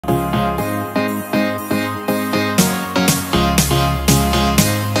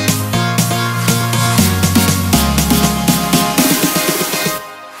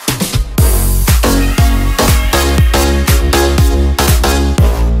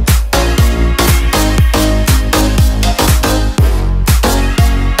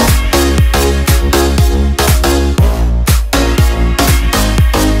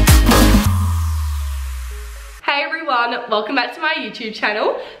welcome back to my YouTube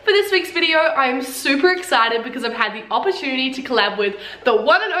channel. For this week's video, I am super excited because I've had the opportunity to collab with the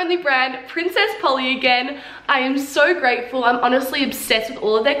one and only brand, Princess Polly again. I am so grateful. I'm honestly obsessed with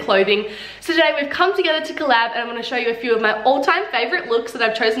all of their clothing. So today we've come together to collab and I'm going to show you a few of my all-time favorite looks that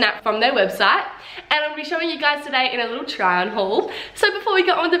I've chosen out from their website. And I'm going to be showing you guys today in a little try-on haul. So before we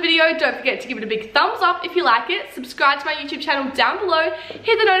get on with the video, don't forget to give it a big thumbs up if you like it. Subscribe to my YouTube channel down below.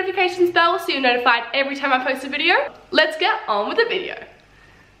 Hit the notifications bell so you're notified every time I post a video. Let's get on with the video.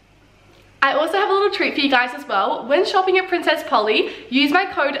 I also have a little treat for you guys as well. When shopping at Princess Polly, use my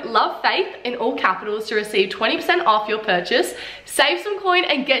code LOVEFAITH in all capitals to receive 20% off your purchase. Save some coin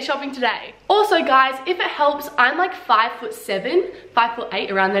and get shopping today. Also guys, if it helps, I'm like 5'7",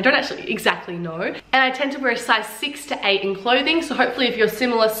 5'8", around there, don't actually exactly know. And I tend to wear a size 6 to 8 in clothing, so hopefully if you're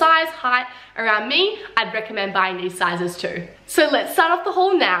similar size, height, around me, I'd recommend buying these sizes too. So let's start off the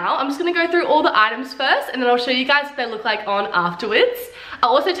haul now. I'm just gonna go through all the items first and then I'll show you guys what they look like on afterwards. I'll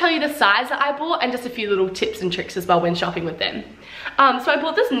also tell you the size that I bought and just a few little tips and tricks as well when shopping with them. So I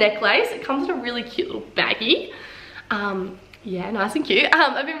bought this necklace. It comes in a really cute little baggie. Yeah, nice and cute.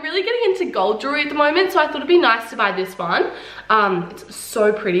 I've been really getting into gold jewelry at the moment, so I thought it'd be nice to buy this one. It's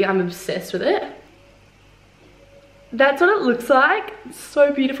so pretty, I'm obsessed with it. That's what it looks like. It's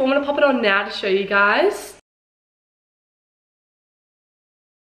so beautiful. I'm gonna pop it on now to show you guys.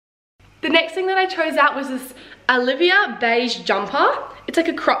 The next thing that I chose out was this Olivia beige jumper. It's like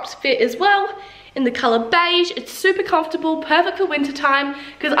a cropped fit as well in the color beige. It's super comfortable, perfect for winter time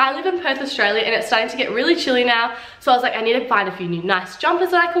because I live in Perth, Australia and it's starting to get really chilly now. So I was like, I need to find a few new nice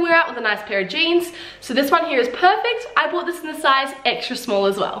jumpers that I can wear out with a nice pair of jeans. So this one here is perfect. I bought this in the size extra small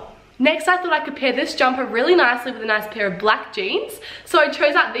as well. Next, I thought I could pair this jumper really nicely with a nice pair of black jeans. So I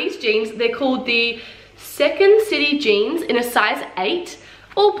chose out these jeans. They're called the Second City jeans in a size 8.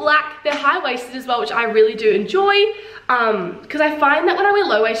 All black, they're high-waisted as well, which I really do enjoy. Because I find that when I wear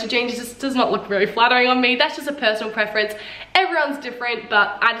low-waisted jeans, it just does not look very flattering on me. That's just a personal preference. Everyone's different,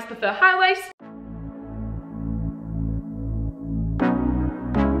 but I just prefer high-waist.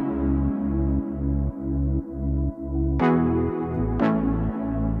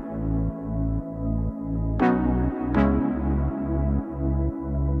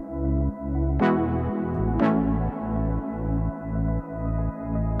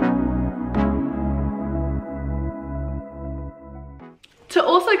 To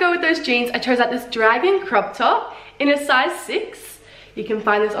also go with those jeans, I chose out this dragon crop top in a size 6. You can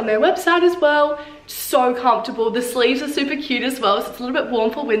find this on their website as well. So comfortable. The sleeves are super cute as well, so it's a little bit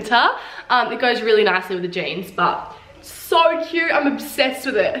warm for winter. It goes really nicely with the jeans, but so cute. I'm obsessed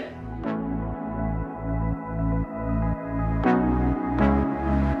with it.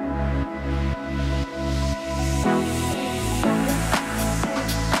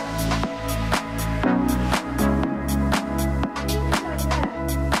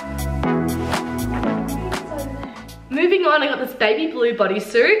 Moving on, I got this baby blue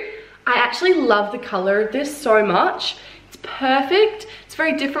bodysuit. I actually love the color of this so much. It's perfect. It's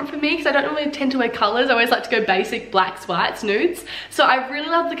very different for me because I don't really tend to wear colors. I always like to go basic blacks, whites, nudes. So I really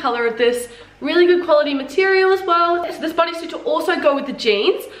love the color of this. Really good quality material as well. So this bodysuit will also go with the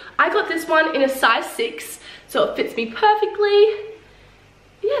jeans. I got this one in a size 6, so it fits me perfectly.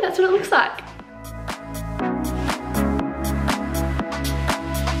 Yeah, that's what it looks like.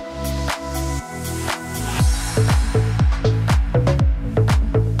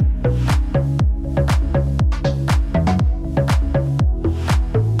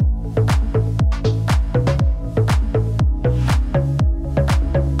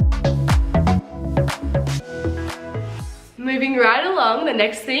 Moving right along, the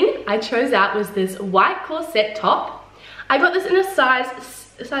next thing I chose out was this white corset top. I got this in a size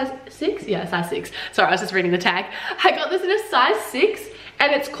 6? Yeah, size 6. Sorry, I was just reading the tag. I got this in a size 6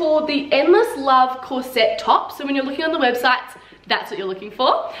 and it's called the Endless Love corset top. So when you're looking on the websites, that's what you're looking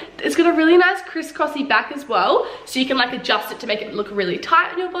for. It's got a really nice crisscrossy back as well, so you can like adjust it to make it look really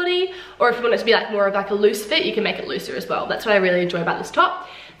tight on your body, or if you want it to be like more of like a loose fit, you can make it looser as well. That's what I really enjoy about this top.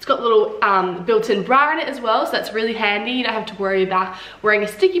 It's got a little built-in bra in it as well, so that's really handy. You don't have to worry about wearing a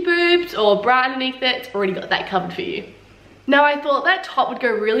sticky boobs or bra underneath it. It's already got that covered for you. Now I thought that top would go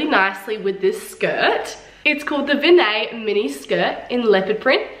really nicely with this skirt. It's called the Vinay mini skirt in leopard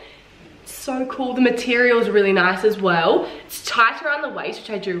print. So cool. The material is really nice as well. It's tight around the waist, which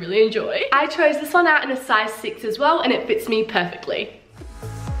I do really enjoy. I chose this one out in a size 6 as well, and it fits me perfectly.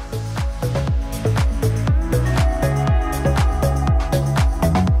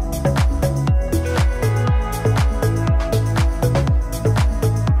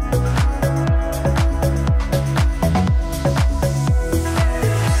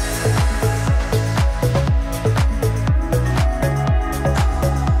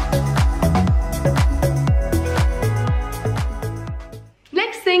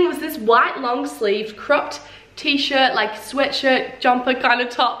 white long sleeve cropped t-shirt, like sweatshirt, jumper kind of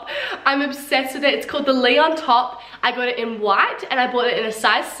top. I'm obsessed with it. It's called the Leon top. I got it in white and I bought it in a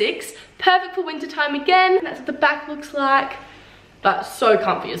size 6. Perfect for winter time again. That's what the back looks like. But so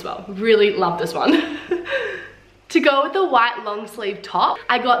comfy as well. Really love this one. To go with the white long sleeve top,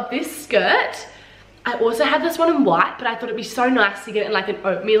 I got this skirt. I also have this one in white, but I thought it'd be so nice to get it in like an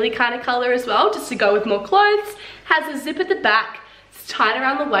oatmeal-y kind of color as well, just to go with more clothes. Has a zip at the back. It's tight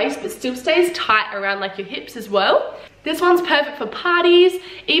around the waist, but still stays tight around like your hips as well. This one's perfect for parties.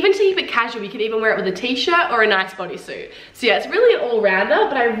 Even to keep it casual, you can even wear it with a t-shirt or a nice bodysuit. So yeah, it's really an all-rounder,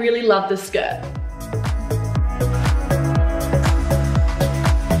 but I really love this skirt.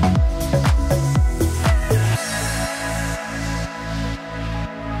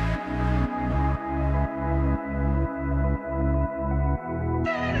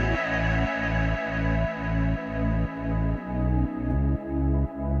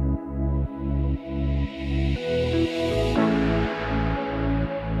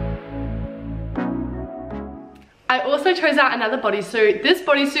 I also chose out another bodysuit. This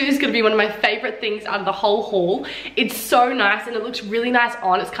bodysuit is gonna be one of my favorite things out of the whole haul. It's so nice and it looks really nice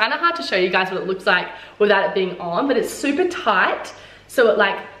on. It's kind of hard to show you guys what it looks like without it being on, but it's super tight. So it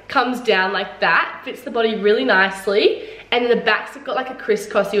like comes down like that, fits the body really nicely. And in the back's got like a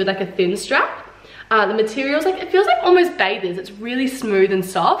crisscrossy with like a thin strap. The material's like, it feels like almost bathers. It's really smooth and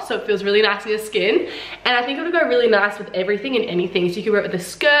soft, so it feels really nice in your skin. And I think it'll go really nice with everything and anything. So you can wear it with a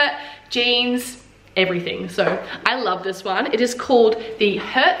skirt, jeans, everything. So I love this one. It is called the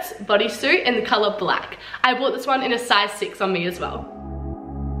Hertz bodysuit in the color black. I bought this one in a size 6 on me as well.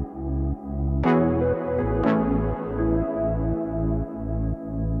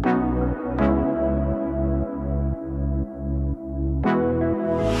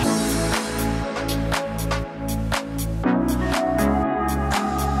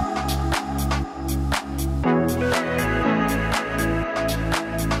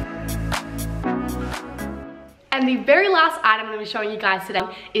 And the very last item I'm going to be showing you guys today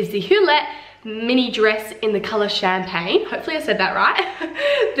is the Hulette mini dress in the color champagne. Hopefully I said that right.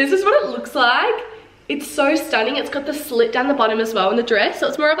 This is what it looks like. It's so stunning. It's got the slit down the bottom as well in the dress. So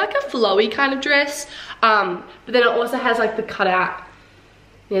it's more of like a flowy kind of dress. But then it also has like the cutout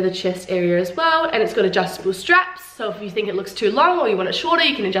near the chest area as well. And it's got adjustable straps. So if you think it looks too long or you want it shorter,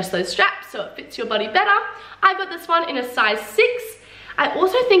 you can adjust those straps so it fits your body better. I got this one in a size 6. I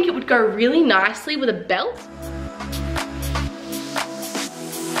also think it would go really nicely with a belt.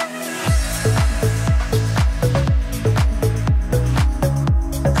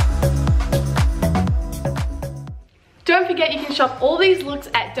 Don't forget you can shop all these looks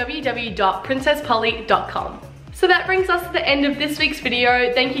at www.princesspolly.com. So that brings us to the end of this week's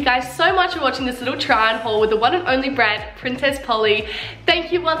video. Thank you guys so much for watching this little try on haul with the one and only brand, Princess Polly.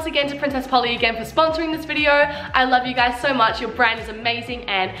 Thank you once again to Princess Polly again for sponsoring this video. I love you guys so much. Your brand is amazing.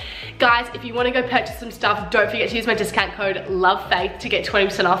 And guys, if you want to go purchase some stuff, don't forget to use my discount code LOVEFAITH to get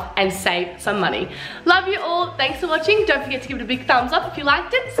 20% off and save some money. Love you all. Thanks for watching. Don't forget to give it a big thumbs up if you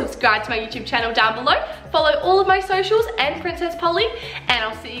liked it. Subscribe to my YouTube channel down below. Follow all of my socials and Princess Polly. And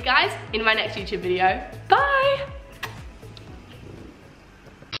I'll see you guys in my next YouTube video. Bye.